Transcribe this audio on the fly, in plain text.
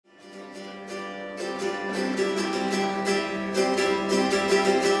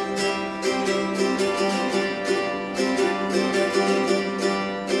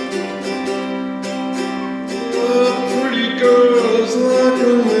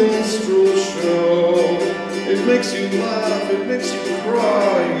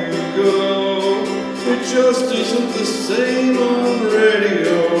just isn't the same on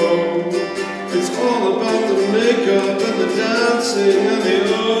radio. It's all about the makeup and the dancing and the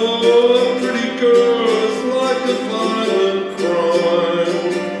oh, a pretty girl is like a violent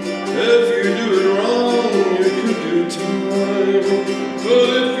crime. If you do it wrong, you could do time. But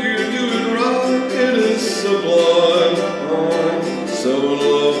if you do it right, it is sublime. I'm so in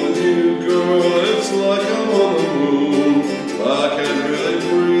love with you, girl, it's like I'm on the moon. I can't really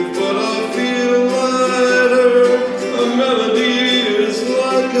breathe, but I feel lighter. A melody is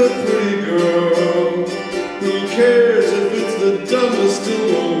like a pretty girl. Who cares if it's the dumbest in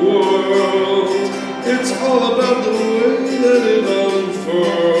the world? It's all about the